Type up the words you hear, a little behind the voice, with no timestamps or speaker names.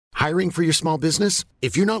Hiring for your small business?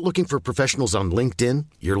 If you're not looking for professionals on LinkedIn,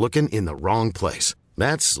 you're looking in the wrong place.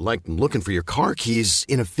 That's like looking for your car keys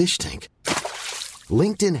in a fish tank.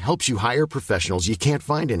 LinkedIn helps you hire professionals you can't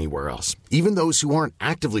find anywhere else, even those who aren't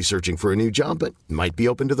actively searching for a new job but might be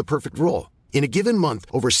open to the perfect role. In a given month,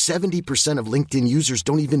 over 70% of LinkedIn users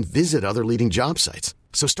don't even visit other leading job sites.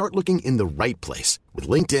 So start looking in the right place. With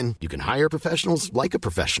LinkedIn, you can hire professionals like a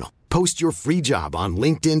professional. Post your free job on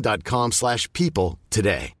linkedin.com/people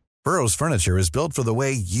today. Burrow's furniture is built for the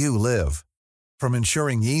way you live. From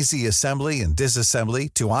ensuring easy assembly and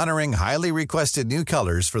disassembly to honoring highly requested new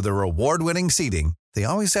colors for their award-winning seating, they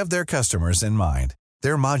always have their customers in mind.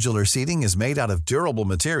 Their modular seating is made out of durable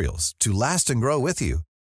materials to last and grow with you.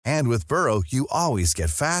 And with Burrow, you always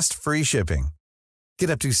get fast, free shipping.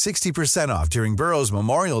 Get up to 60% off during Burrow's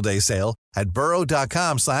Memorial Day sale at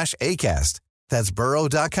burrow.com/ACAST. That's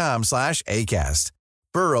burrow.com/ACAST.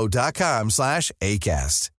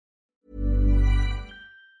 burrow.com/ACAST.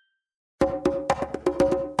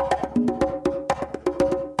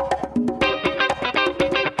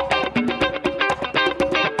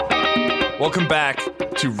 Welcome back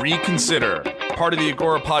to Reconsider, part of the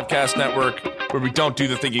Agora Podcast Network, where we don't do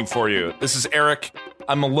the thinking for you. This is Eric.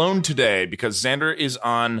 I'm alone today because Xander is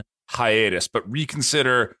on hiatus, but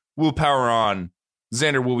Reconsider will power on.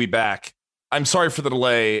 Xander will be back. I'm sorry for the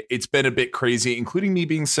delay. It's been a bit crazy, including me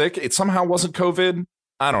being sick. It somehow wasn't COVID.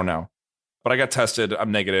 I don't know. But I got tested.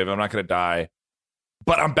 I'm negative. I'm not going to die.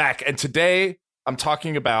 But I'm back. And today I'm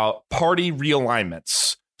talking about party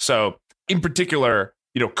realignments. So in particular,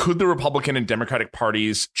 could the Republican and Democratic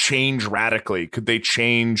parties change radically? Could they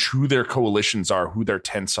change who their coalitions are, who their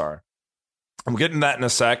tents are? I'm getting that in a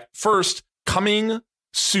sec. First, coming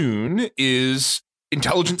soon is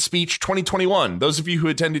Intelligent Speech 2021. Those of you who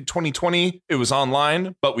attended 2020, it was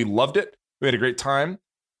online, but we loved it. We had a great time.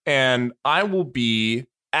 And I will be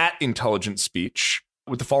at Intelligent Speech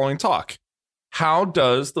with the following talk. How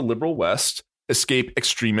does the liberal West escape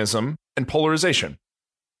extremism and polarization?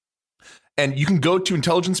 And you can go to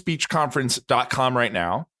intelligentspeechconference.com right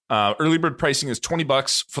now. Early bird pricing is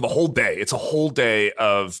 $20 for the whole day. It's a whole day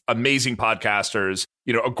of amazing podcasters,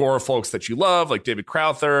 Agora folks that you love, like David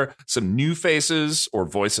Crowther, some new faces or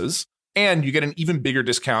voices, and you get an even bigger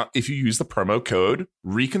discount if you use the promo code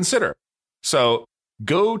Reconsider. So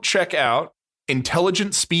go check out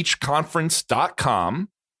intelligentspeechconference.com.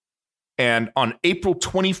 And on April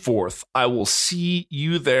 24th, I will see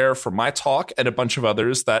you there for my talk and a bunch of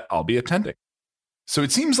others that I'll be attending. So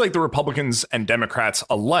it seems like the Republicans and Democrats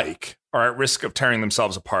alike are at risk of tearing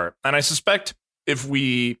themselves apart. And I suspect if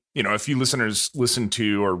you listeners listen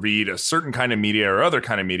to or read a certain kind of media or other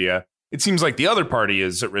kind of media, it seems like the other party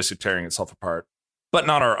is at risk of tearing itself apart, but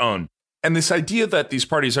not our own. And this idea that these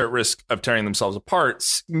parties are at risk of tearing themselves apart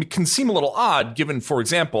can seem a little odd, given, for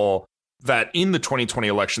example, that in the 2020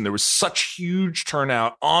 election, there was such huge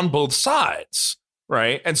turnout on both sides,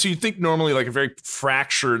 right? And so you'd think normally like a very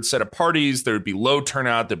fractured set of parties, there would be low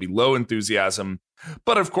turnout, there'd be low enthusiasm.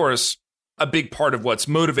 But of course, a big part of what's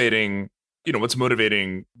motivating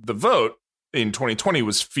the vote in 2020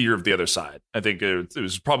 was fear of the other side. I think it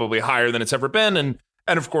was probably higher than it's ever been. And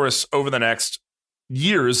of course, over the next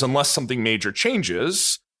years, unless something major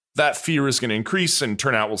changes, that fear is going to increase and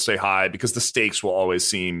turnout will stay high because the stakes will always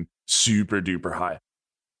seem super duper high.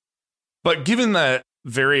 But given that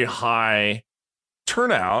very high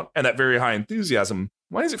turnout and that very high enthusiasm,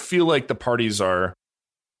 why does it feel like the parties are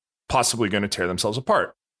possibly going to tear themselves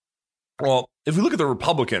apart? Well, if we look at the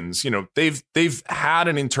Republicans, they've had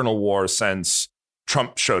an internal war since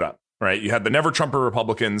Trump showed up, right? You had the Never Trumper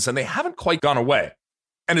Republicans, and they haven't quite gone away.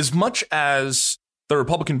 And as much as the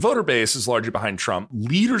Republican voter base is largely behind Trump,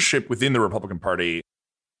 leadership within the Republican Party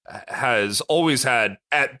has always had,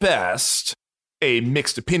 at best, a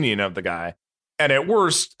mixed opinion of the guy, and at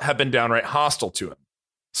worst have been downright hostile to him.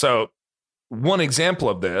 So one example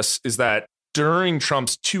of this is that during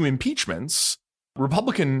Trump's 2 impeachments,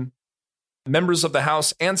 Republican members of the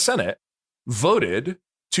House and Senate voted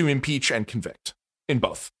to impeach and convict in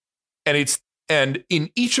both. And in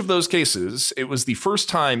each of those cases, it was the first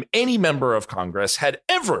time any member of Congress had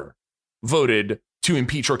ever voted to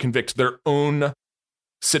impeach or convict their own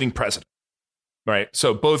sitting president, right?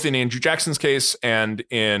 So both in Andrew Jackson's case and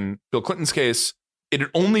in Bill Clinton's case, it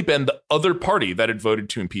had only been the other party that had voted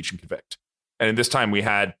to impeach and convict. And in this time, we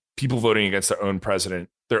had people voting against their own president,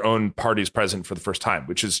 their own party's president for the first time,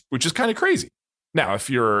 which is kind of crazy. Now, if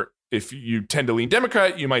you tend to lean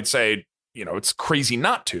Democrat, you might say, it's crazy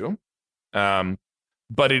not to.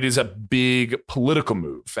 But it is a big political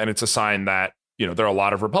move. And it's a sign that, there are a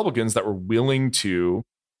lot of Republicans that were willing to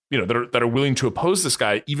that are willing to oppose this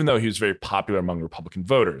guy, even though he was very popular among Republican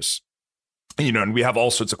voters. And we have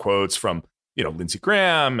all sorts of quotes from, Lindsey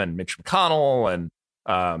Graham and Mitch McConnell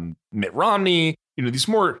and Mitt Romney, these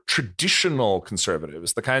more traditional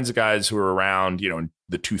conservatives, the kinds of guys who were around, in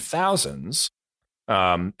the 2000s,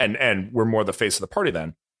 and were more the face of the party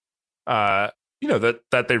then,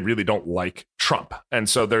 that they really don't like Trump. And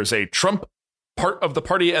so there's a Trump part of the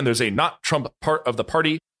party and there's a not Trump part of the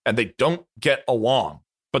party, and they don't get along,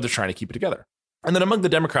 but they're trying to keep it together. And then among the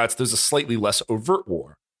Democrats, there's a slightly less overt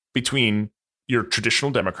war between your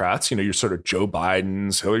traditional Democrats, your sort of Joe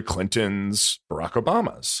Bidens, Hillary Clintons, Barack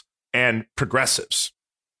Obamas, and progressives.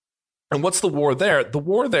 And what's the war there? The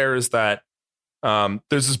war there is that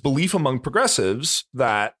there's this belief among progressives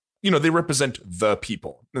that, they represent the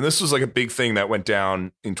people. And this was like a big thing that went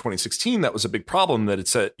down in 2016. That was a big problem, that it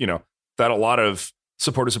said, that a lot of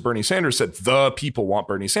supporters of Bernie Sanders said the people want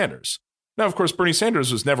Bernie Sanders. Now, of course, Bernie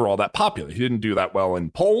Sanders was never all that popular. He didn't do that well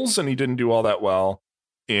in polls, and he didn't do all that well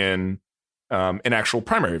in actual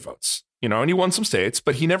primary votes, and he won some states,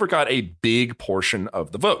 but he never got a big portion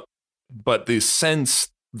of the vote. But the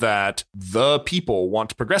sense that the people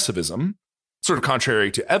want progressivism, sort of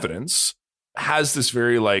contrary to evidence, has this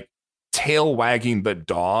very tail wagging the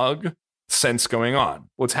dog sense going on.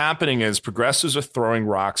 What's happening is progressives are throwing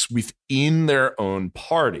rocks within their own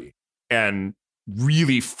party and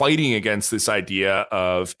really fighting against this idea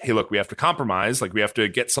of, hey, look, we have to compromise. We have to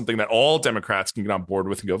get something that all Democrats can get on board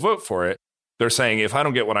with and go vote for it. They're saying, if I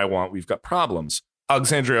don't get what I want, we've got problems.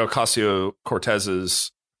 Alexandria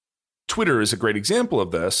Ocasio-Cortez's Twitter is a great example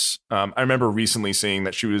of this. I remember recently seeing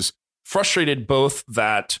that she was frustrated both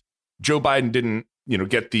that Joe Biden didn't,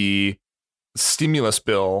 get the stimulus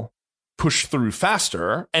bill pushed through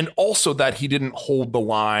faster, and also that he didn't hold the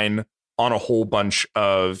line on a whole bunch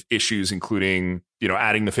of issues, including,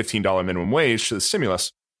 adding the $15 minimum wage to the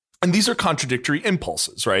stimulus. And these are contradictory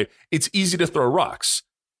impulses, right? It's easy to throw rocks,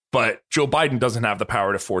 but Joe Biden doesn't have the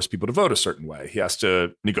power to force people to vote a certain way. He has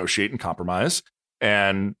to negotiate and compromise.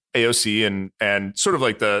 And AOC and sort of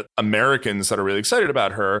the Americans that are really excited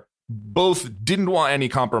about her both didn't want any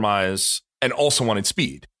compromise and also wanted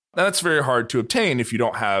speed. Now, that's very hard to obtain if you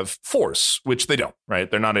don't have force, which they don't, right?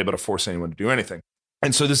 They're not able to force anyone to do anything.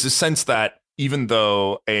 And so there's this sense that even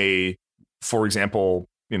though for example,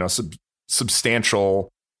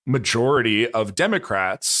 substantial majority of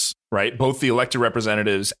Democrats, right, both the elected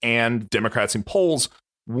representatives and Democrats in polls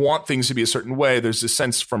want things to be a certain way, there's this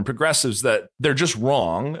sense from progressives that they're just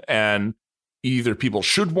wrong, and either people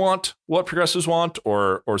should want what progressives want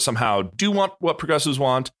or somehow do want what progressives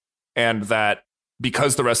want, and that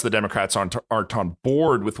because the rest of the Democrats aren't on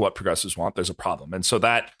board with what progressives want, there's a problem. And so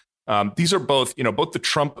that these are both, both the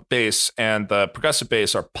Trump base and the progressive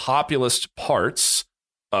base are populist parts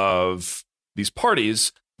of these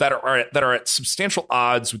parties that are at substantial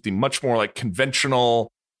odds with the much more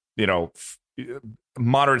conventional,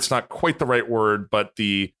 moderate's not quite the right word, but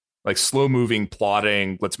the slow moving,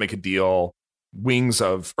 plodding, let's make a deal wings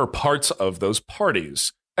of or parts of those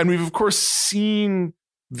parties. And we've, of course, seen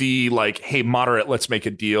the hey, moderate, let's make a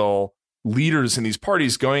deal leaders in these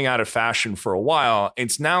parties going out of fashion for a while.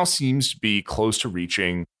 It now seems to be close to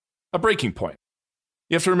reaching a breaking point.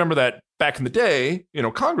 You have to remember that back in the day,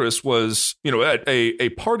 Congress was, a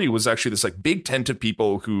party was actually this big tent of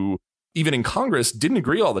people who, even in Congress, didn't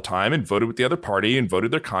agree all the time and voted with the other party and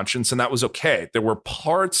voted their conscience. And that was okay. There were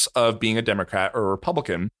parts of being a Democrat or a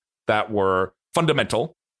Republican that were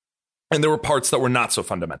fundamental, and there were parts that were not so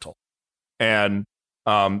fundamental. And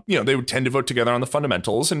they would tend to vote together on the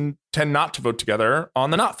fundamentals and tend not to vote together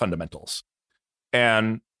on the not fundamentals.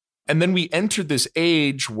 And then we entered this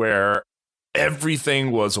age where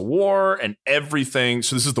everything was a war and everything.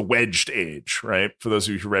 So this is the wedged age, right? For those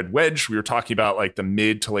of you who read Wedge, we were talking about the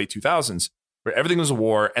mid to late 2000s, where everything was a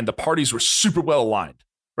war and the parties were super well aligned,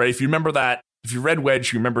 right? If you remember that, if you read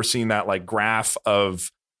Wedge, you remember seeing that graph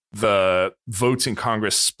of the votes in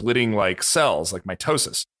Congress splitting cells, like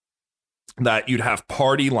mitosis, that you'd have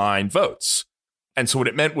party line votes. And so what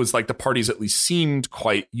it meant was the parties at least seemed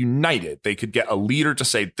quite united. They could get a leader to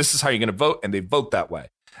say, this is how you're going to vote, and they vote that way.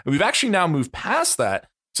 And we've actually now moved past that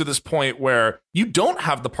to this point where you don't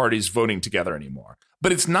have the parties voting together anymore.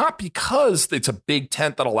 But it's not because it's a big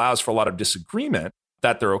tent that allows for a lot of disagreement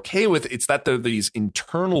that they're okay with. It's that there are these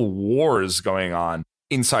internal wars going on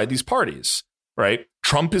inside these parties, right?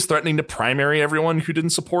 Trump is threatening to primary everyone who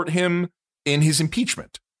didn't support him in his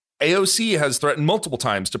impeachment. AOC has threatened multiple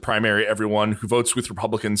times to primary everyone who votes with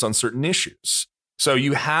Republicans on certain issues. So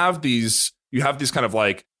you have these kind of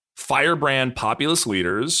firebrand populist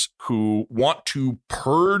leaders who want to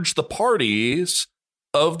purge the parties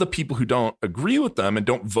of the people who don't agree with them and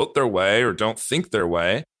don't vote their way or don't think their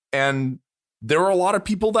way. And there are a lot of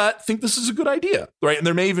people that think this is a good idea, right? And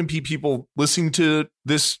there may even be people listening to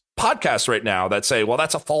this podcast right now that say, well,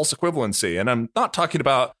 that's a false equivalency. And I'm not talking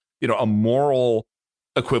about, a moral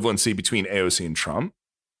equivalency between AOC and Trump,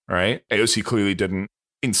 right? AOC clearly didn't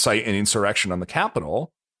incite an insurrection on the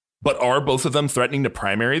Capitol, but are both of them threatening to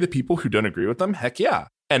primary the people who don't agree with them? Heck yeah.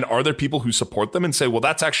 And are there people who support them and say, well,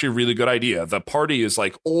 that's actually a really good idea. The party is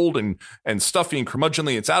like old and stuffy and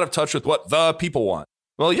curmudgeonly. It's out of touch with what the people want.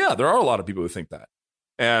 Well, yeah, there are a lot of people who think that,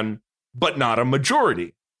 but not a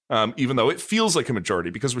majority, even though it feels like a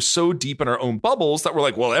majority, because we're so deep in our own bubbles that we're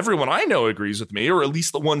like, well, everyone I know agrees with me, or at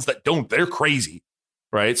least the ones that don't, they're crazy,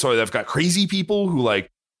 right? So I've got crazy people who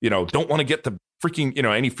don't want to get the freaking,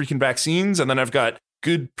 any freaking vaccines. And then I've got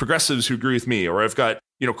good progressives who agree with me, or I've got,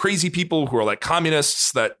 crazy people who are like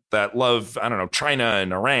communists that love, China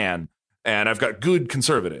and Iran. And I've got good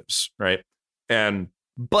conservatives, right?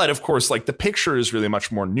 But of course, like the picture is really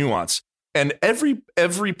much more nuanced. And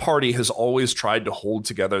every party has always tried to hold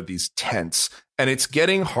together these tents, and it's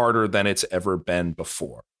getting harder than it's ever been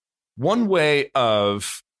before. One way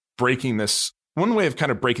of kind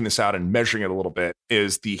of breaking this out and measuring it a little bit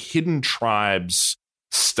is the Hidden Tribes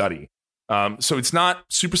study. So it's not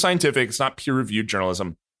super scientific. It's not peer-reviewed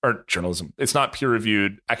journalism. It's not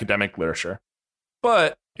peer-reviewed academic literature,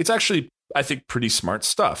 but it's actually, I think, pretty smart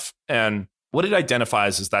stuff. And what it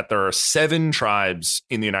identifies is that there are 7 tribes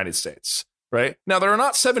in the United States, right? Now, there are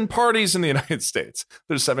not 7 parties in the United States.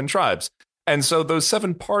 There's 7 tribes. And so those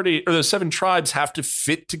 7 tribes have to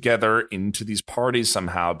fit together into these parties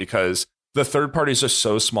somehow, because the third parties are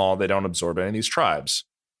so small, they don't absorb any of these tribes.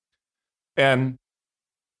 And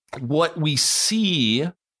what we see,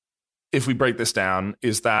 if we break this down,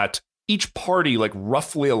 is that each party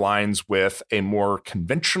roughly aligns with a more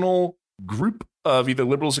conventional group of either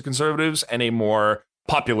liberals or conservatives, and a more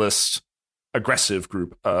populist, aggressive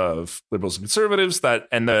group of liberals and conservatives. That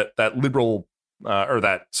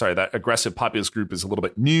aggressive populist group is a little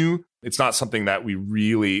bit new. It's not something that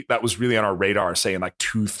was really on our radar, say in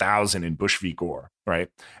 2000 in Bush v. Gore, right?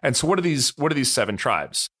 And so what are these 7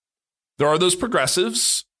 tribes? There are those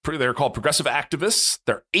progressives. They're called progressive activists.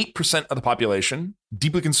 They're 8% of the population,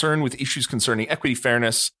 deeply concerned with issues concerning equity,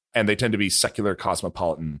 fairness, and they tend to be secular,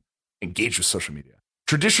 cosmopolitan, engaged with social media.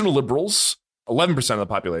 Traditional liberals, 11% of the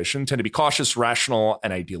population, tend to be cautious, rational,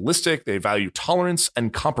 and idealistic. They value tolerance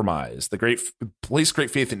and compromise. They place great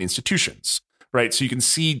faith in institutions, right? So you can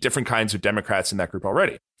see different kinds of Democrats in that group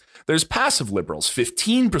already. There's passive liberals,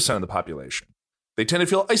 15% of the population. They tend to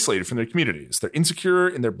feel isolated from their communities. They're insecure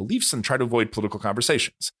in their beliefs and try to avoid political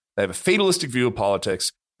conversations. They have a fatalistic view of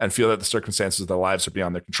politics and feel that the circumstances of their lives are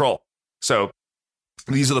beyond their control. So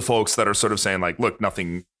these are the folks that are sort of saying look,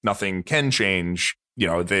 nothing can change.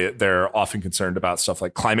 They're often concerned about stuff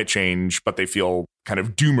like climate change, but they feel kind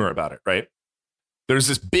of doomer about it, right? There's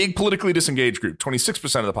this big politically disengaged group,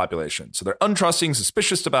 26% of the population. So they're untrusting,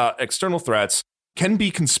 suspicious about external threats, can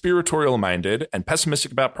be conspiratorial minded, and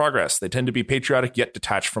pessimistic about progress. They tend to be patriotic yet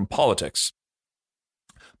detached from politics.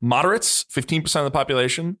 Moderates, 15% of the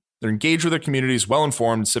population. They're engaged with their communities,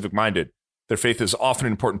 well-informed, and civic-minded. Their faith is often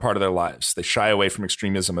an important part of their lives. They shy away from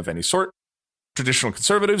extremism of any sort. Traditional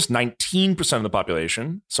conservatives, 19% of the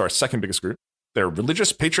population, so our second biggest group. They're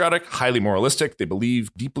religious, patriotic, highly moralistic. They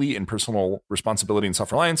believe deeply in personal responsibility and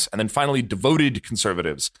self-reliance. And then finally, devoted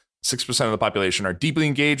conservatives, 6% of the population, are deeply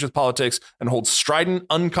engaged with politics and hold strident,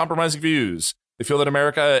 uncompromising views. They feel that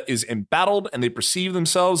America is embattled, and they perceive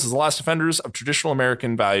themselves as the last defenders of traditional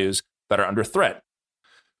American values that are under threat.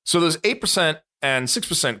 So those 8% and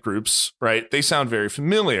 6% groups, right, they sound very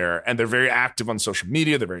familiar, and they're very active on social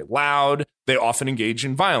media. They're very loud. They often engage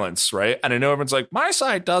in violence, right? And I know everyone's like, my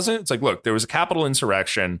side doesn't. It's like, look, there was a Capitol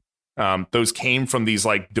insurrection. Those came from these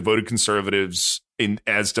devoted conservatives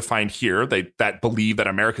as defined here, that believe that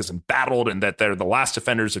America's embattled and that they're the last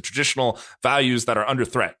defenders of traditional values that are under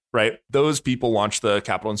threat, right? Those people launched the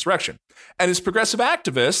Capitol insurrection. And it's progressive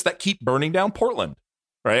activists that keep burning down Portland,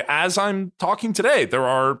 right? As I'm talking today, there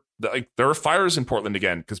are fires in Portland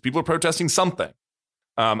again because people are protesting something.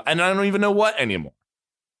 And I don't even know what anymore.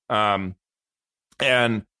 And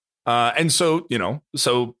so,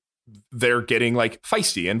 so they're getting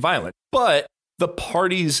feisty and violent, but the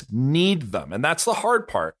parties need them. And that's the hard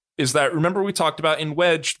part, is that, remember, we talked about in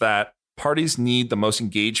Wedge that parties need the most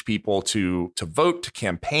engaged people to vote, to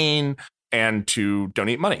campaign, and to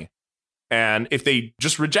donate money. And if they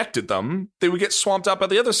just rejected them, they would get swamped out by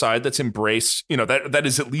the other side that's embraced, that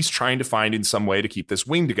is at least trying to find in some way to keep this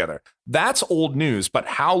wing together. That's old news, but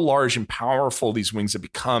how large and powerful these wings have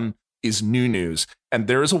become is new news. And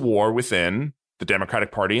there is a war within the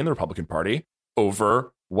Democratic Party and the Republican Party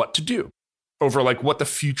over what to do, over like what the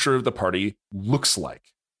future of the party looks like.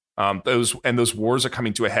 Those wars are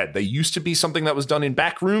coming to a head. They used to be something that was done in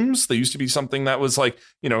back rooms. They used to be something that was like,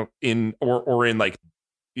 in like,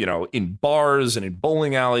 in bars and in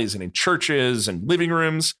bowling alleys and in churches and living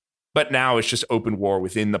rooms. But now it's just open war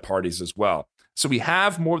within the parties as well. So we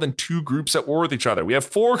have more than two groups at war with each other. We have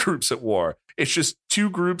four groups at war. It's just two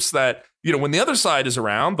groups that, when the other side is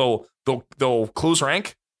around, they'll close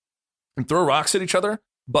rank and throw rocks at each other.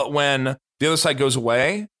 But when the other side goes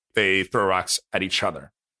away, they throw rocks at each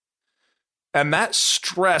other. And that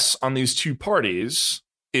stress on these two parties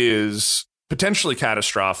is potentially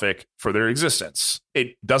catastrophic for their existence.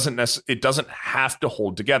 It doesn't have to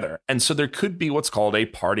hold together. And so there could be what's called a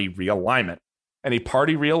party realignment. And a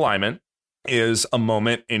party realignment is a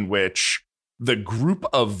moment in which the group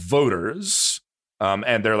of voters,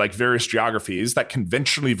 and they're like various geographies that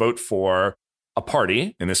conventionally vote for a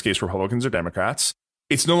party, in this case, Republicans or Democrats,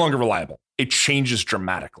 it's no longer reliable. It changes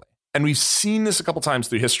dramatically. And we've seen this a couple times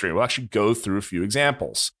through history. We'll actually go through a few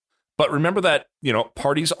examples. But remember that,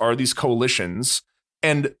 parties are these coalitions,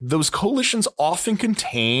 and those coalitions often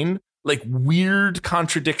contain like weird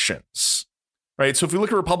contradictions, right? So if we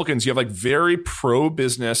look at Republicans, you have like very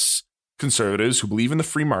pro-business conservatives who believe in the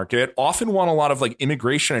free market, often want a lot of like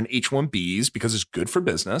immigration and H-1Bs because it's good for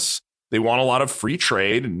business. They want a lot of free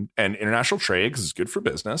trade and international trade because it's good for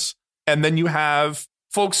business. And then you have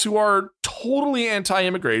folks who are totally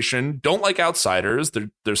anti-immigration, don't like outsiders.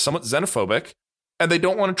 They're somewhat xenophobic, and they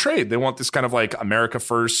don't want to trade. They want this kind of like America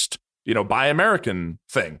first, buy American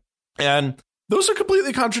thing. And those are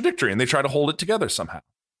completely contradictory, and they try to hold it together somehow.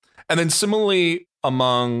 And then similarly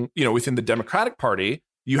among, within the Democratic Party,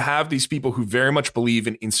 you have these people who very much believe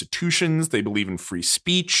in institutions. They believe in free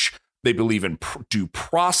speech. They believe in due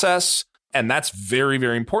process. And that's very,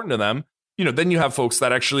 very important to them. Then you have folks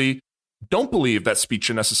that actually don't believe that speech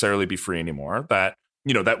should necessarily be free anymore, that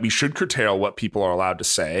we should curtail what people are allowed to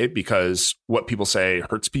say because what people say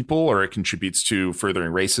hurts people or it contributes to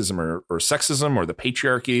furthering racism or sexism or the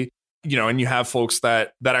patriarchy. And you have folks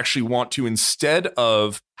that actually want to, instead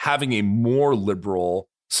of having a more liberal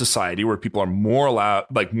society where people are more allowed,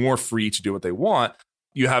 like more free to do what they want,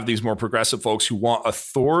 you have these more progressive folks who want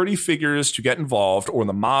authority figures to get involved or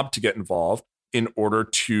the mob to get involved in order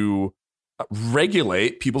to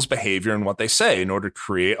regulate people's behavior and what they say in order to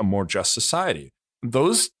create a more just society.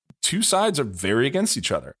 Those two sides are very against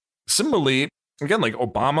each other. Similarly, again, like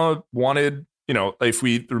Obama wanted, if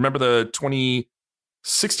we remember the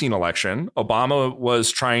 2016 election, Obama was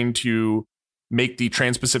trying to make the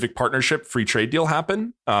Trans-Pacific Partnership free trade deal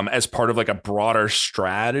happen as part of like a broader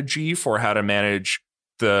strategy for how to manage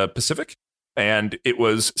the Pacific. And it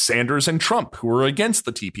was Sanders and Trump who were against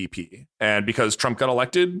the TPP. And because Trump got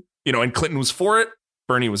elected, and Clinton was for it,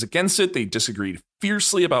 Bernie was against it. They disagreed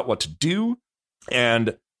fiercely about what to do.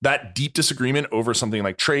 And that deep disagreement over something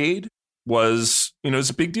like trade was, is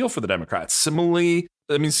a big deal for the Democrats. Similarly,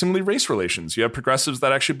 race relations. You have progressives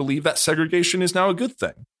that actually believe that segregation is now a good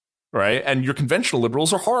thing, right? And your conventional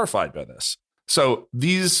liberals are horrified by this. So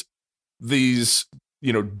these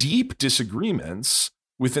deep disagreements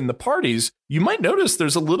within the parties, you might notice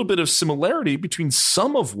there's a little bit of similarity between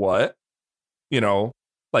some of what,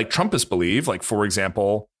 like Trumpists believe, like, for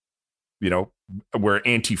example, we're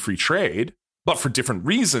anti-free trade, but for different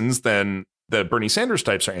reasons than the Bernie Sanders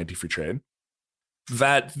types are anti-free trade.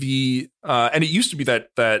 And it used to be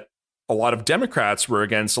that a lot of Democrats were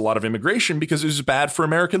against a lot of immigration because it was bad for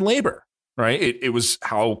American labor, right? It was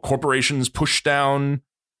how corporations push down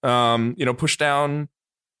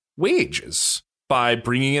wages by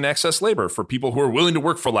bringing in excess labor for people who are willing to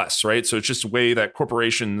work for less, right? So it's just a way that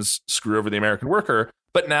corporations screw over the American worker.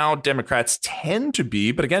 But now Democrats tend to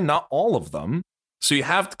be, but again, not all of them. So you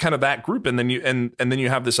have kind of that group, and then you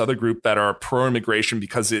have this other group that are pro-immigration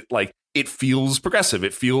because it feels progressive,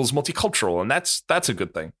 it feels multicultural, and that's a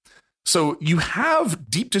good thing. So you have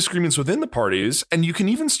deep disagreements within the parties, and you can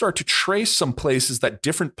even start to trace some places that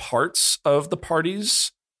different parts of the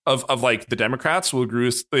parties of like the Democrats will agree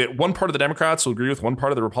with one part of the Democrats will agree with one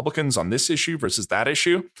part of the Republicans on this issue versus that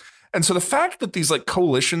issue. And so the fact that these like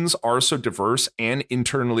coalitions are so diverse and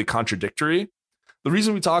internally contradictory, the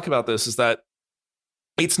reason we talk about this is that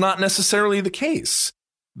it's not necessarily the case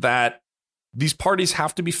that these parties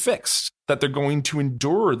have to be fixed, that they're going to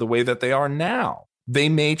endure the way that they are now. They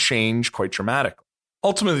may change quite dramatically.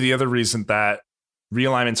 Ultimately, the other reason that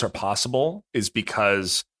realignments are possible is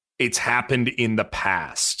because it's happened in the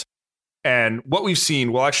past. And what we've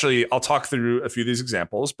seen, I'll talk through a few of these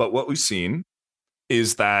examples, but what we've seen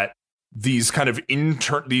is that these kind of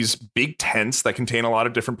these big tents that contain a lot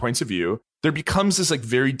of different points of view, there becomes this like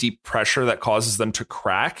very deep pressure that causes them to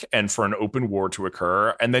crack and for an open war to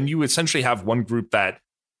occur. And then you essentially have one group that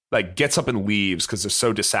like gets up and leaves because they're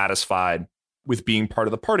so dissatisfied with being part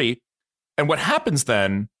of the party. And what happens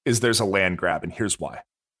then is there's a land grab. And here's why.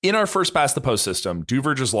 In our first past the post system,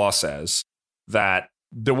 Duverger's law says that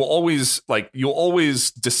there will always you'll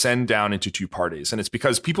always descend down into two parties. And it's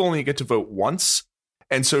because people only get to vote once.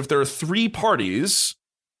 And so if there are three parties,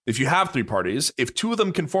 if you have three parties, if two of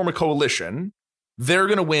them can form a coalition, they're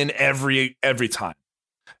going to win every time.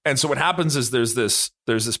 And so what happens is there's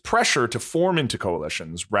this pressure to form into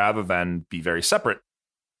coalitions rather than be very separate,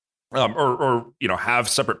 or have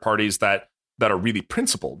separate parties that are really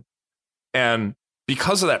principled. And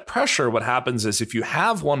because of that pressure, what happens is if you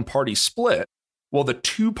have one party split, well, the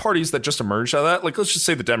two parties that just emerged out of that, like let's just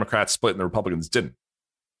say the Democrats split and the Republicans didn't,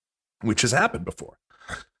 which has happened before.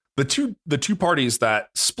 The two parties that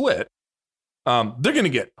split, they're going to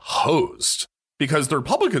get hosed because the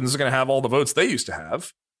Republicans are going to have all the votes they used to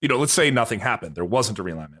have. Let's say nothing happened. There wasn't a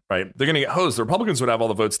realignment, right? They're going to get hosed. The Republicans would have all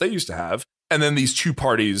the votes they used to have. And then these two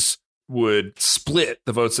parties would split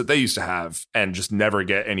the votes that they used to have and just never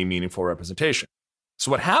get any meaningful representation.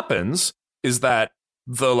 So what happens is that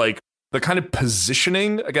the kind of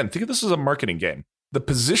positioning, again, think of this as a marketing game. The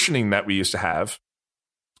positioning that we used to have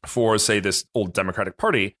for, say, this old Democratic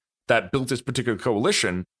Party that built this particular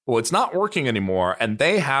coalition, well, it's not working anymore. And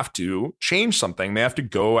they have to change something. They have to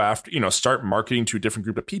go after, start marketing to a different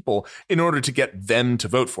group of people in order to get them to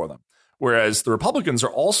vote for them. Whereas the Republicans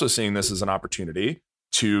are also seeing this as an opportunity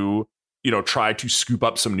to, try to scoop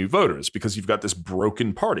up some new voters because you've got this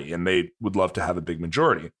broken party and they would love to have a big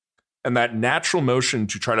majority. And that natural motion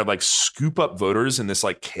to try to scoop up voters in this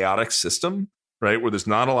chaotic system, right, where there's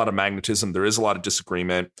not a lot of magnetism, there is a lot of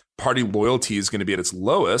disagreement. Party loyalty is going to be at its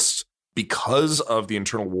lowest because of the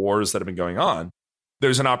internal wars that have been going on.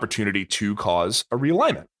 There's an opportunity to cause a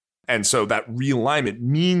realignment. And so that realignment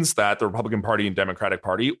means that the Republican Party and Democratic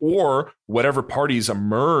Party, or whatever parties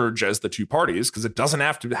emerge as the two parties, because it doesn't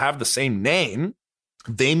have to have the same name,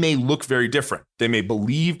 they may look very different. They may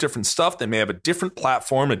believe different stuff. They may have a different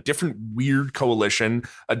platform, a different weird coalition,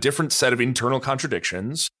 a different set of internal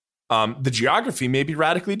contradictions. The geography may be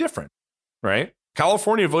radically different, right?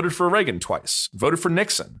 California voted for Reagan twice, voted for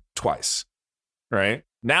Nixon twice, right?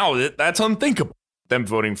 Now that's unthinkable, them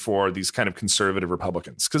voting for these kind of conservative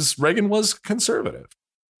Republicans, because Reagan was conservative.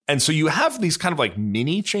 And so you have these kind of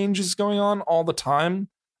mini changes going on all the time,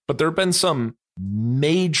 but there have been some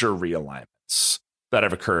major realignments that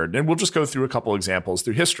have occurred. And we'll just go through a couple examples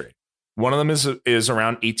through history. One of them is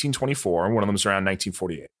around 1824, and one of them is around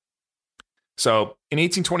 1948. So in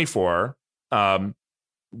 1824,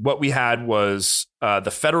 what we had was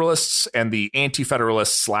the Federalists and the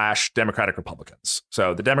Anti-Federalists / Democratic Republicans.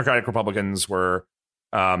 So the Democratic Republicans were,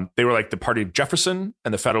 they were the party of Jefferson,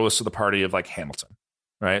 and the Federalists are the party of Hamilton,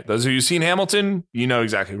 right? Those of you who've seen Hamilton, you know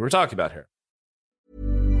exactly what we're talking about here.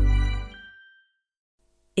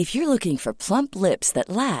 If you're looking for plump lips that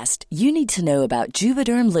last, you need to know about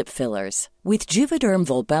Juvederm lip fillers. With Juvederm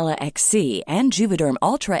Volbella XC and Juvederm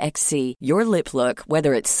Ultra XC, your lip look,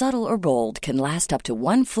 whether it's subtle or bold, can last up to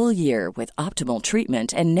 1 full year with optimal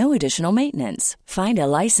treatment and no additional maintenance. Find a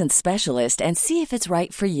licensed specialist and see if it's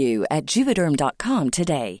right for you at Juvederm.com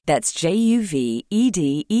today. That's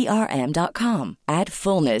JUVEDERM.com. Add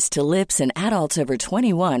fullness to lips in adults over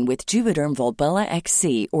 21 with Juvederm Volbella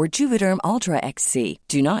XC or Juvederm Ultra XC.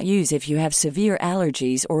 Do not use if you have severe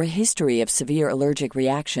allergies or a history of severe allergic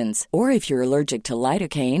reactions, or if you're allergic to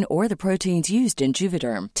lidocaine or the proteins used in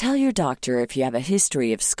Juvederm. Tell your doctor if you have a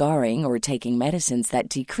history of scarring or taking medicines that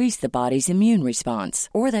decrease the body's immune response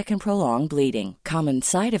or that can prolong bleeding. Common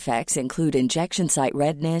side effects include injection site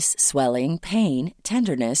redness, swelling, pain,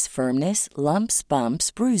 tenderness, firmness, lumps, bumps,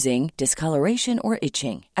 bruising, discoloration, or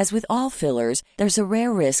itching. As with all fillers, there's a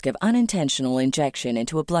rare risk of unintentional injection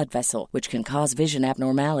into a blood vessel, which can cause vision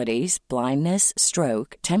abnormalities, blindness,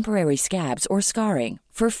 stroke, temporary scabs, or scarring.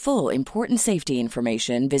 For full, important safety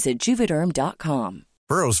information, visit Juvederm.com.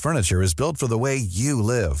 Burrow's furniture is built for the way you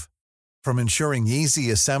live. From ensuring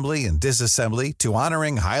easy assembly and disassembly to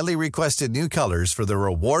honoring highly requested new colors for their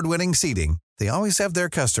award-winning seating, they always have their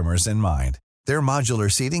customers in mind. Their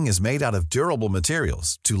modular seating is made out of durable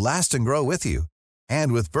materials to last and grow with you.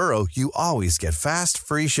 And with Burrow, you always get fast,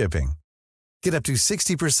 free shipping. Get up to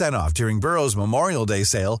 60% off during Burrow's Memorial Day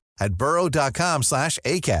sale at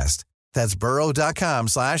burrow.com/ACAST. That's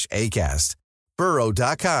burrow.com/ACAST.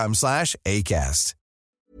 burrow.com/ACAST.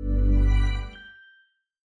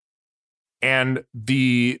 And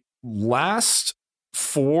the last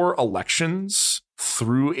 4 elections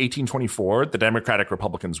through 1824, the Democratic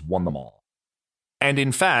Republicans won them all. And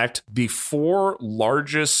in fact, the four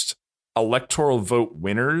largest electoral vote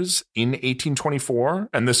winners in 1824,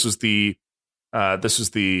 and this was the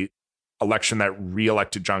election that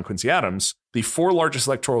reelected John Quincy Adams, the four largest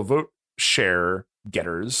electoral vote share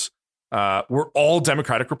getters were all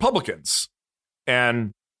Democratic Republicans.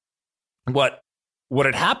 And what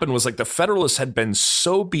had happened was, like, the Federalists had been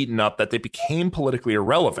so beaten up that they became politically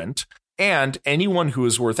irrelevant, and anyone who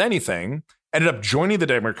was worth anything ended up joining the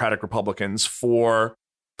Democratic Republicans for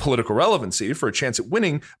political relevancy, for a chance at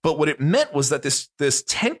winning. But what it meant was that this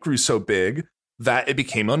tent grew so big that it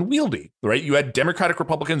became unwieldy, right? You had Democratic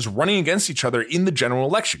Republicans running against each other in the general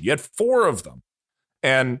election. You had four of them.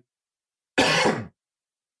 And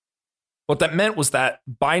what that meant was that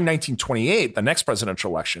by 1928, the next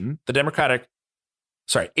presidential election,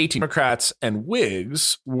 18 Democrats and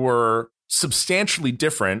Whigs were substantially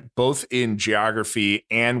different, both in geography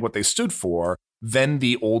and what they stood for, than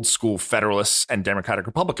the old school Federalists and Democratic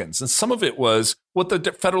Republicans. And some of it was what the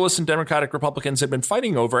Federalists and Democratic Republicans had been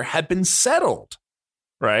fighting over had been settled,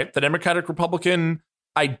 right? The Democratic Republican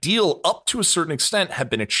ideal, up to a certain extent, had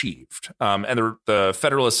been achieved. And the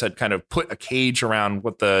Federalists had kind of put a cage around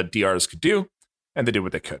what the DRs could do, and they did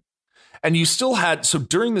what they could. And you still had, so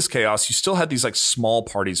during this chaos, you still had these like small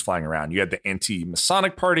parties flying around. You had the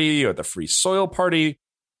Anti-Masonic Party or the Free Soil Party.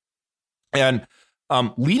 And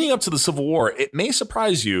leading up to the Civil War, it may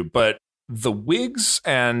surprise you, but the Whigs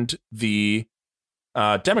and the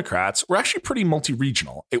Democrats were actually pretty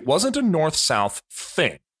multi-regional. It wasn't a north-south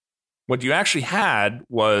thing. What you actually had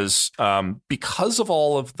was, because of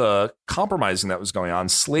all of the compromising that was going on,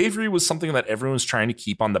 slavery was something that everyone was trying to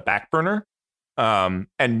keep on the back burner, and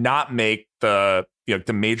not make the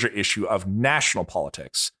major issue of national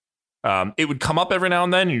politics. It would come up every now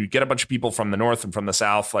and then. You'd get a bunch of people from the North and from the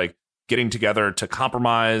South, like, getting together to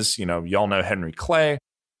compromise. Y'all know Henry Clay.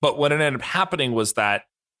 But what ended up happening was that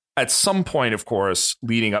at some point, of course,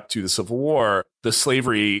 leading up to the Civil War, the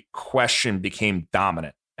slavery question became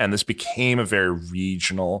dominant. And this became a very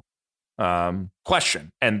regional question.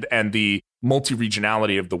 And the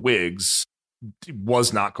multi-regionality of the Whigs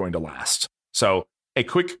was not going to last. So a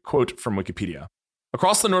quick quote from Wikipedia.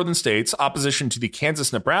 Across the northern states, opposition to the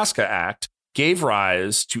Kansas-Nebraska Act gave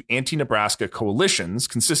rise to anti-Nebraska coalitions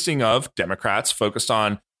consisting of Democrats focused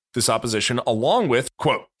on this opposition, along with,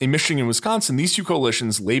 quote, in Michigan and Wisconsin, these two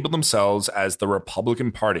coalitions labeled themselves as the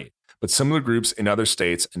Republican Party, but similar groups in other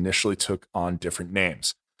states initially took on different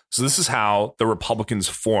names. So this is how the Republicans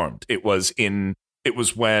formed. It was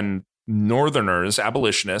when Northerners,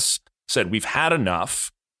 abolitionists, said, we've had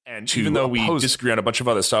enough. And even though we disagree on a bunch of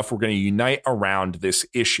other stuff, we're going to unite around this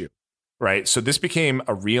issue. Right. So this became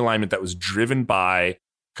a realignment that was driven by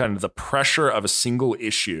kind of the pressure of a single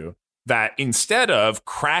issue, that instead of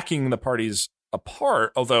cracking the parties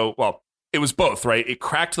apart, although, well, it was both, right? It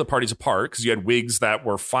cracked the parties apart because you had Whigs that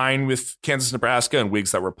were fine with Kansas, Nebraska, and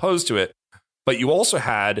Whigs that were opposed to it. But you also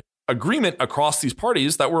had agreement across these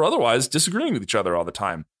parties that were otherwise disagreeing with each other all the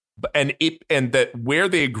time. And that where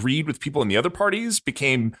they agreed with people in the other parties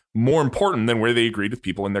became more important than where they agreed with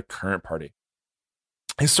people in their current party.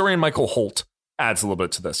 Historian Michael Holt adds a little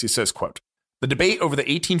bit to this. He says, quote, the debate over the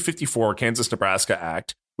 1854 Kansas-Nebraska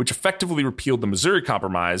Act, which effectively repealed the Missouri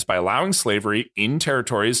Compromise by allowing slavery in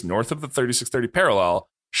territories north of the 3630 parallel,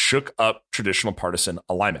 shook up traditional partisan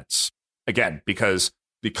alignments. Again, because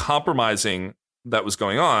the compromising that was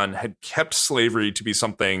going on had kept slavery to be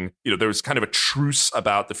something, there was kind of a truce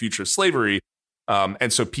about the future of slavery.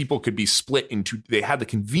 And so people could be split into, they had the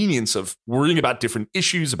convenience of worrying about different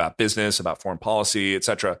issues, about business, about foreign policy,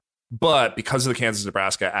 etc. But because of the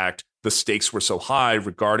Kansas-Nebraska Act, the stakes were so high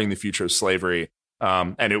regarding the future of slavery.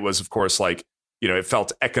 And it was, of course, like, it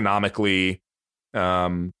felt economically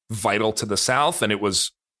vital to the South, and it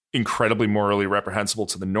was incredibly morally reprehensible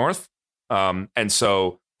to the North. And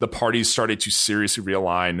so the parties started to seriously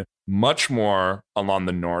realign much more along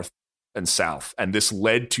the North and South. And this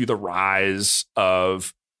led to the rise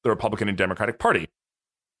of the Republican and Democratic Party.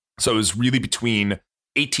 So it was really between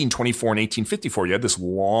 1824 and 1854. You had this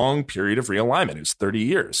long period of realignment. It was 30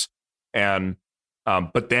 years. And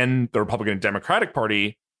but then the Republican and Democratic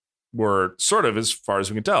Party were sort of, as far as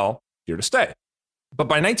we can tell, here to stay. But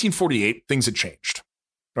by 1948, things had changed,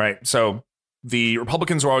 right? So the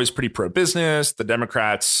Republicans were always pretty pro-business. The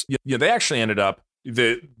Democrats, they actually ended up,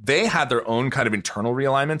 they had their own kind of internal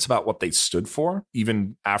realignments about what they stood for,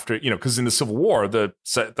 even after, because in the Civil War, the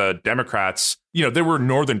Democrats, there were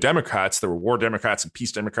Northern Democrats, there were war Democrats and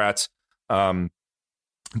peace Democrats, but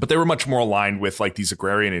they were much more aligned with like these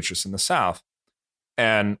agrarian interests in the South.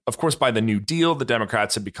 And of course, by the New Deal, the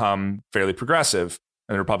Democrats had become fairly progressive,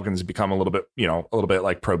 and the Republicans had become a little bit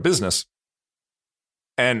like pro-business.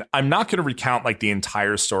 And I'm not going to recount like the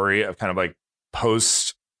entire story of kind of like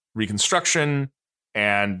post Reconstruction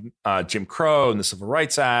and Jim Crow and the Civil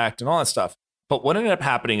Rights Act and all that stuff. But what ended up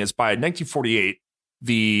happening is by 1948,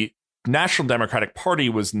 the National Democratic Party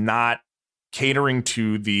was not catering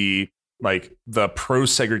to the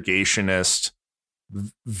pro-segregationist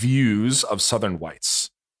views of Southern whites,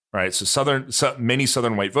 right? So many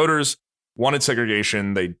Southern white voters wanted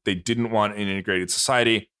segregation. They didn't want an integrated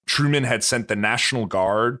society. Truman had sent the National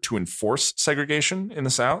Guard to enforce segregation in the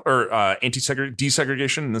South, or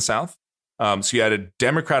desegregation in the South. So you had a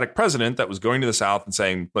Democratic president that was going to the South and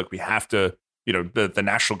saying, look, we have to, the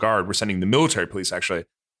National Guard, we're sending the military police actually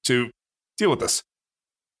to deal with this.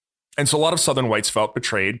 And so a lot of Southern whites felt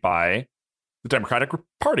betrayed by the Democratic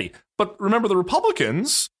Party. But remember, the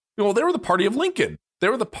Republicans, they were the party of Lincoln. They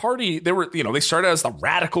started as the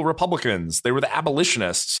radical Republicans. They were the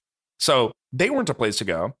abolitionists. So they weren't a place to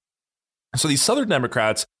go. So these Southern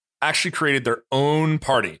Democrats actually created their own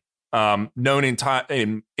party, known in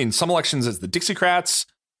some elections as the Dixiecrats,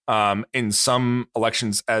 in some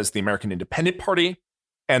elections as the American Independent Party.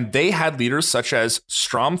 And they had leaders such as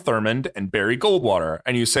Strom Thurmond and Barry Goldwater.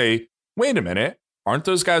 And you say, wait a minute, aren't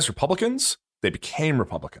those guys Republicans? They became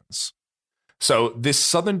Republicans. So this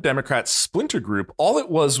Southern Democrat splinter group, all it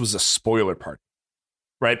was a spoiler party,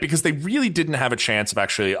 right? Because they really didn't have a chance of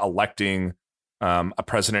actually electing a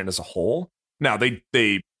president as a whole. Now,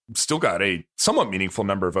 they still got a somewhat meaningful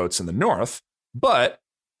number of votes in the North, but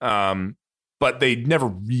they never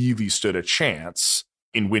really stood a chance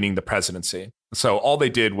in winning the presidency. So all they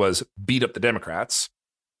did was beat up the Democrats.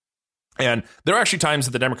 And there are actually times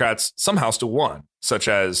that the Democrats somehow still won, such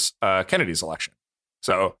as Kennedy's election.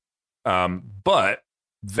 So, but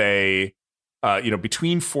they,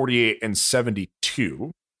 between 48 and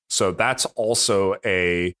 72, so that's also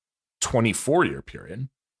a 24-year period.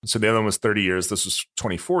 So the other one was 30 years. This was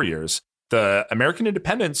 24 years. The American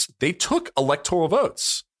independents, they took electoral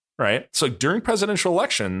votes, right? So during presidential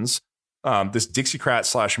elections, this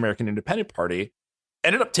Dixiecrat / American Independent Party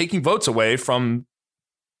ended up taking votes away from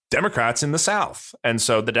Democrats in the South. And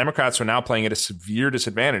so the Democrats are now playing at a severe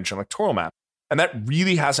disadvantage on the electoral map. And that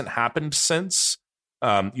really hasn't happened since.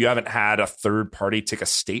 You haven't had a third party take a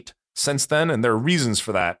state since then. And there are reasons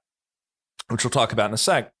for that, which we'll talk about in a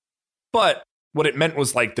sec. But what it meant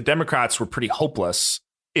was like the Democrats were pretty hopeless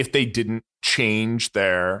if they didn't change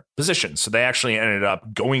their position. So they actually ended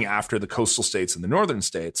up going after the coastal states and the northern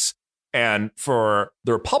states. And for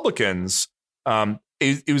the Republicans,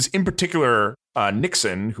 it was in particular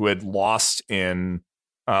Nixon, who had lost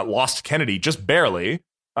to Kennedy just barely,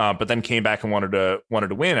 but then came back and wanted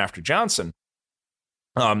to win after Johnson.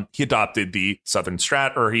 He adopted the Southern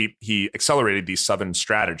he accelerated the Southern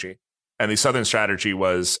strategy. And the Southern strategy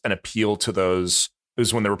was an appeal to those. It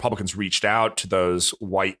was when the Republicans reached out to those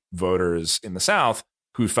white voters in the South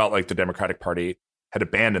who felt like the Democratic Party had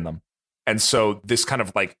abandoned them. And so this kind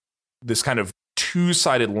of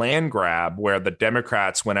two-sided land grab where the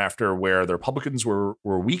Democrats went after where the Republicans were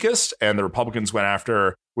weakest, and the Republicans went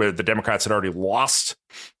after where the Democrats had already lost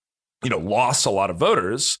a lot of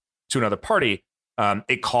voters to another party.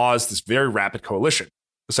 It caused this very rapid coalition.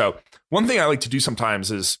 So one thing I like to do sometimes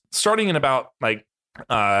is, starting in about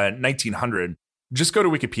 1900, just go to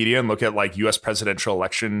Wikipedia and look at U.S. presidential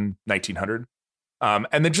election 1900.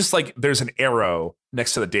 And then just there's an arrow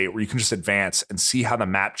next to the date where you can just advance and see how the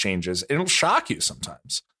map changes. It'll shock you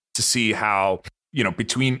sometimes to see how, in a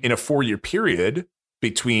 4-year period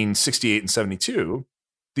between 68 and 72,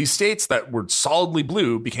 these states that were solidly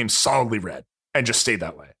blue became solidly red and just stayed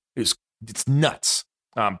that way. It's nuts.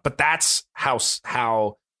 But that's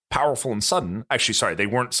how powerful and sudden. Actually, sorry, they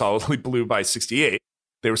weren't solidly blue by 68.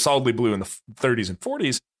 They were solidly blue in the 30s and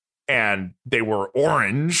 40s, and they were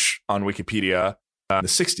orange on Wikipedia in the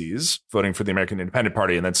 60s, voting for the American Independent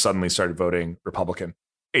Party, and then suddenly started voting Republican.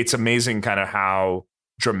 It's amazing kind of how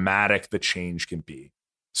dramatic the change can be.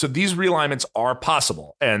 So these realignments are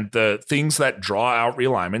possible, and the things that draw out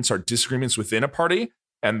realignments are disagreements within a party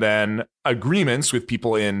and then agreements with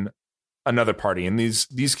people in another party. And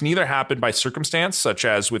these can either happen by circumstance, such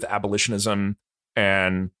as with abolitionism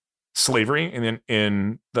and slavery in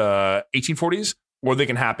the 1840s, or they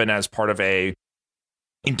can happen as part of a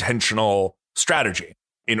intentional strategy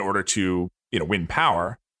in order to win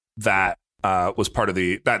power. That was part of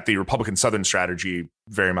the Republican Southern strategy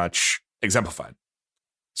very much exemplified.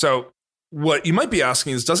 So what you might be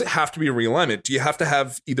asking is, does it have to be a realignment? Do you have to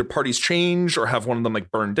have either parties change or have one of them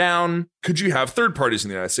burned down? Could you have third parties in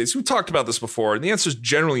the United States? We've talked about this before, and the answer is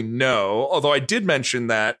generally no. Although I did mention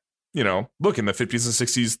that, look, in the 50s and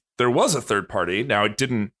 60s, there was a third party. Now, it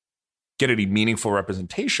didn't get any meaningful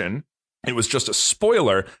representation, It was just a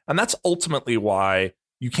spoiler. And that's ultimately why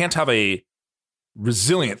you can't have a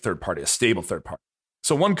resilient third party, a stable third party.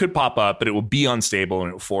 So one could pop up, but it will be unstable and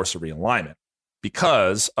it will force a realignment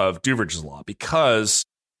because of Duverger's law, because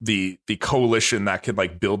the coalition that could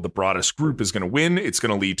like build the broadest group is going to win. It's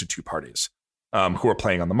going to lead to two parties who are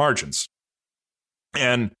playing on the margins.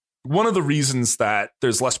 And one of the reasons that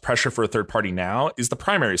there's less pressure for a third party now is the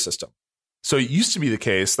primary system. So it used to be the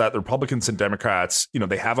case that the Republicans and Democrats,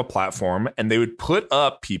 they have a platform and they would put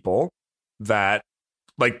up people that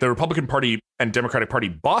like the Republican Party and Democratic Party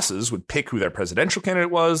bosses would pick who their presidential candidate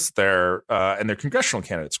was, and their congressional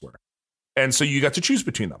candidates were. And so you got to choose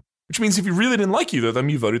between them, which means if you really didn't like either of them,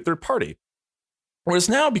 you voted third party. Whereas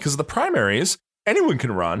now, because of the primaries, anyone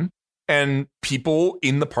can run and people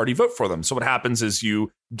in the party vote for them. So what happens is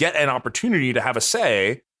you get an opportunity to have a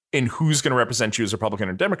say in who's going to represent you as Republican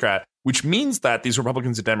or Democrat, which means that these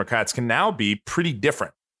Republicans and Democrats can now be pretty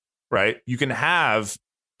different, right? You can have,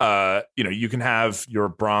 you can have your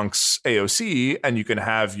Bronx AOC and you can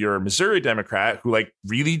have your Missouri Democrat who like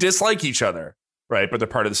really dislike each other, right? But they're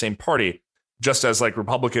part of the same party. Just as like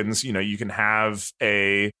Republicans, you can have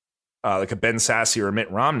a like a Ben Sasse or a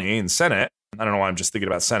Mitt Romney in Senate. I don't know why I'm just thinking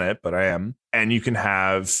about Senate, but I am. And you can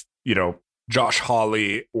have, Josh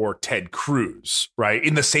Hawley or Ted Cruz, right?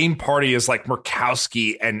 In the same party as like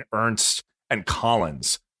Murkowski and Ernst and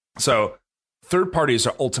Collins. So third parties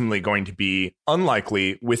are ultimately going to be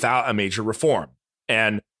unlikely without a major reform.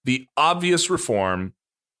 And the obvious reform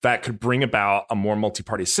that could bring about a more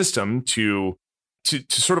multi-party system to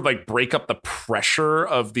sort of like break up the pressure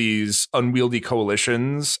of these unwieldy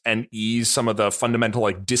coalitions and ease some of the fundamental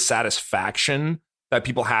like dissatisfaction that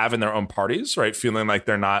people have in their own parties, right? Feeling like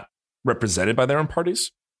they're not represented by their own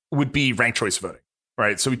parties would be ranked choice voting,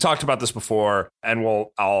 right? So we talked about this before, and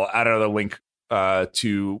I'll add another link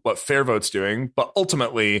to what FairVote's doing. But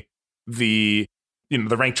ultimately, the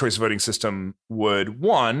ranked choice voting system would,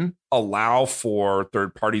 one, allow for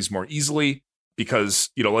third parties more easily because,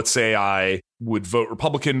 let's say I would vote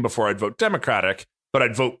Republican before I'd vote Democratic, but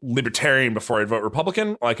I'd vote Libertarian before I'd vote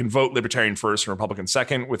Republican. Well, I can vote Libertarian first and Republican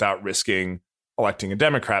second without risking electing a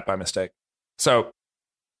Democrat by mistake. So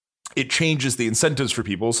it changes the incentives for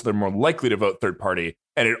people, so they're more likely to vote third party.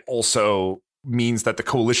 And it also means that the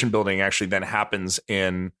coalition building actually then happens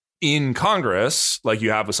in Congress, like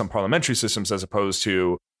you have with some parliamentary systems, as opposed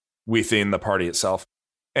to within the party itself.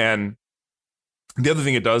 And the other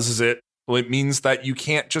thing it does is it means that you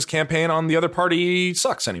can't just campaign on the other party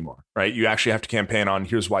sucks anymore, right? You actually have to campaign on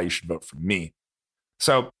here's why you should vote for me.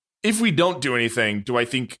 So if we don't do anything, do I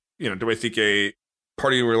think a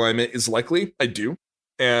party realignment is likely? I do.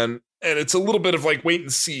 And it's a little bit of like wait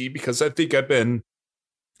and see, because I think I've been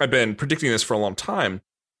predicting this for a long time,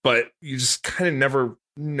 but you just kind of never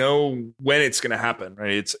know when it's going to happen,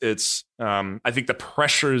 right? I think the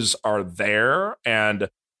pressures are there, and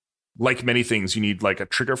like many things, you need like a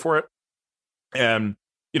trigger for it. And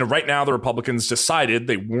right now the Republicans decided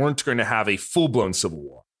they weren't going to have a full blown civil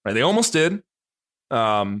war, right? They almost did,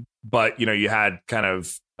 but you had kind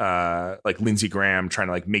of like Lindsey Graham trying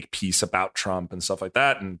to like make peace about Trump and stuff like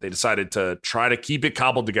that. And they decided to try to keep it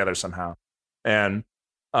cobbled together somehow. And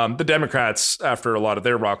the Democrats, after a lot of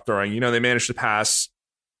their rock throwing, they managed to pass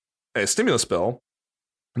a stimulus bill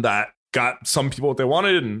that got some people what they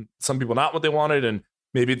wanted and some people not what they wanted. And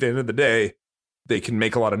maybe at the end of the day, they can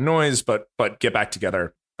make a lot of noise, but get back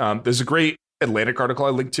together. There's a great Atlantic article I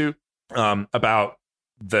linked to about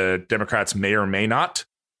the Democrats may or may not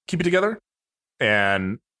keep it together.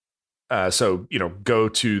 And so, go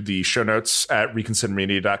to the show notes at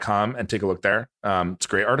reconsidermedia.com and take a look there. It's a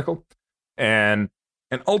great article. And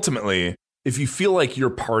ultimately, if you feel like your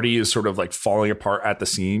party is sort of like falling apart at the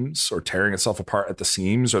seams or tearing itself apart at the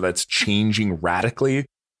seams, or that's changing radically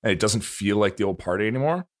and it doesn't feel like the old party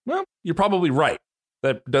anymore, well, you're probably right.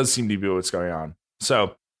 That does seem to be what's going on.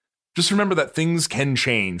 So just remember that things can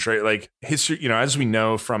change, right? Like history, as we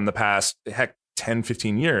know from the past, 10,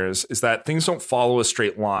 15 years, is that things don't follow a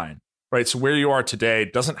straight line, right? So where you are today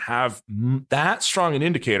doesn't have that strong an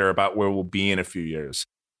indicator about where we'll be in a few years.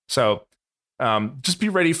 So just be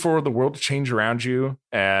ready for the world to change around you.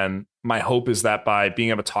 And my hope is that by being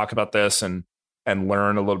able to talk about this and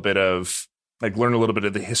learn a little bit of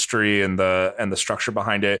the history and the structure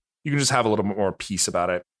behind it, you can just have a little bit more peace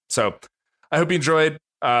about it. So I hope you enjoyed.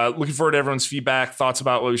 Looking forward to everyone's feedback, thoughts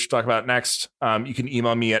about what we should talk about next. You can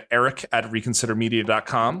email me at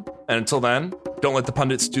eric@reconsidermedia.com. And until then, don't let the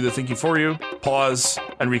pundits do the thinking for you. Pause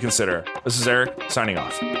and reconsider. This is Eric signing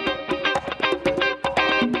off.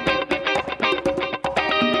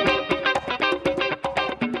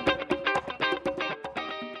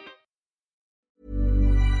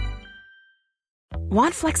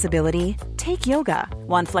 Want flexibility? Take yoga.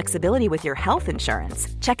 Want flexibility with your health insurance?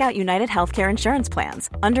 Check out United Healthcare Insurance Plans.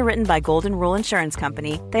 Underwritten by Golden Rule Insurance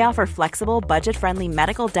Company, they offer flexible, budget-friendly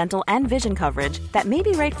medical, dental, and vision coverage that may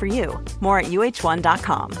be right for you. More at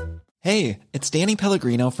uh1.com. Hey, it's Danny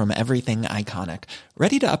Pellegrino from Everything Iconic.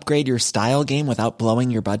 Ready to upgrade your style game without blowing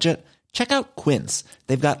your budget? Check out Quince.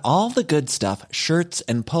 They've got all the good stuff, shirts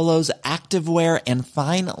and polos, activewear, and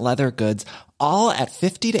fine leather goods, all at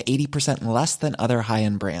 50 to 80% less than other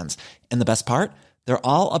high-end brands. And the best part? They're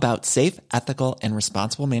all about safe, ethical, and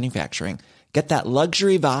responsible manufacturing. Get that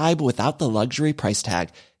luxury vibe without the luxury price tag.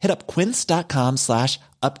 Hit up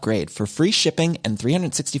quince.com/upgrade for free shipping and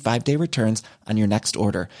 365-day returns on your next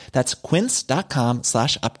order. That's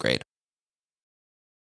quince.com/upgrade.